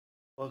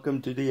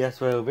Welcome to the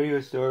ACEVEDO video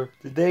store.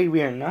 Today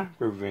we are not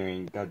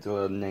reviewing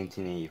Godzilla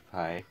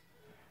 1985.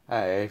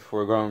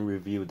 We're going to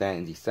review that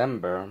in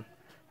December.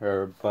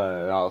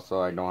 But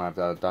also I don't have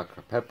the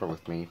Dr. Pepper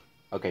with me.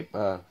 Okay,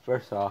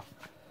 first off,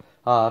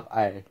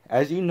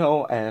 as you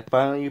know, I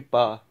finally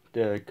got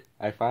the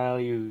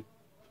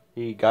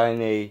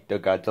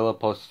Godzilla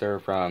poster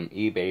from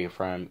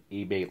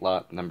eBay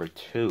lot number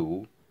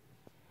 2.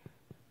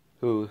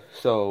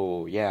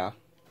 So yeah.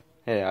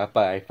 Yeah,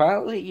 but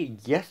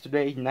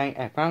yesterday night,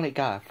 I finally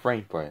got a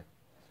frame for it.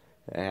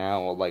 And I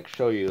will,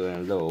 show you in a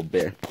little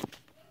bit.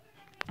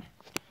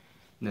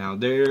 Now,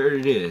 there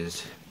it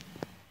is.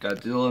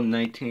 Godzilla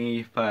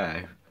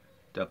 1985.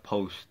 The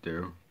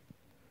poster.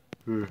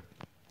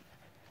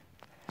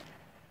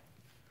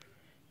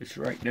 It's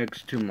right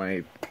next to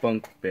my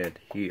bunk bed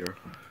here.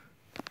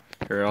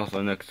 They're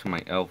also next to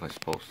my Elvis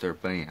poster,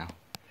 but yeah.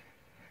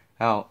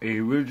 Our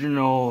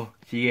original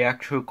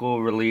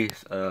theatrical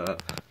release of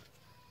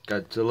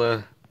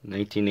Godzilla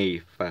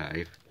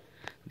 1985,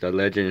 The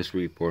Legend is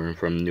Reborn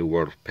from New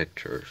World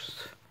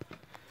Pictures.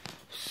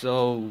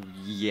 So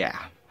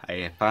yeah,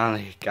 I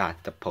finally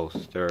got the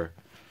poster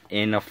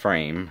in a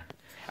frame.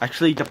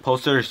 Actually, the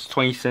poster is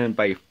 27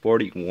 by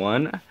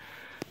 41,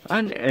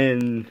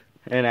 and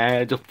I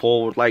had to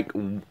fold like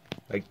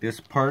this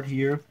part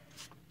here.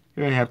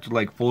 You're gonna have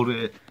to fold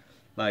it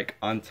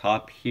on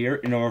top here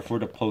in order for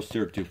the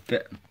poster to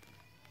fit.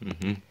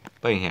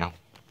 But anyhow.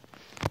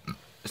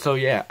 So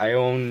yeah, I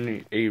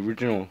own a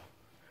original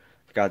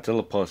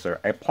Godzilla poster.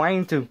 I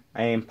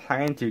am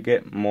planning to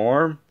get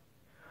more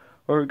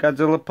or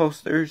Godzilla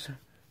posters,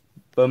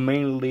 but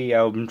mainly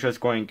I'm just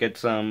going to get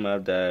some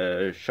of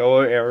the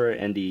Showa era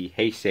and the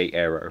Heisei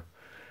era.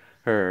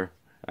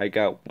 I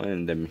got one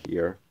of them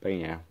here, but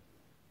yeah.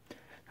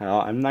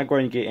 I'm not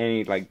going to get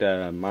any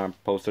the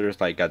posters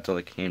like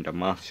Godzilla King of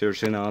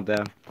Monsters and all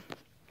that.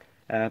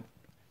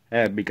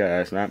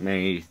 Because not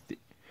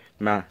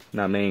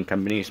many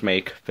companies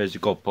make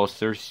physical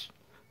posters.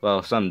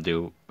 Well, some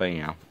do, but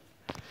yeah.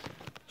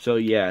 So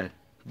yeah,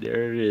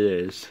 there it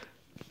is.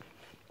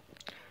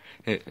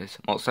 It's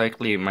most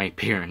likely it might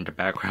appear in the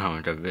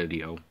background of the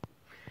video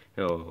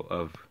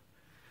of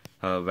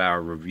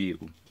our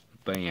review.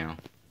 But yeah,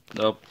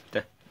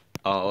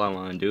 all I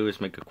want to do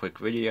is make a quick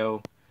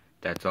video.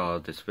 That's all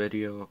of this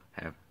video.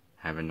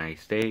 Have a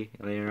nice day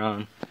later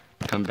on.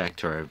 Come back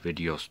to our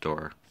video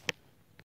store.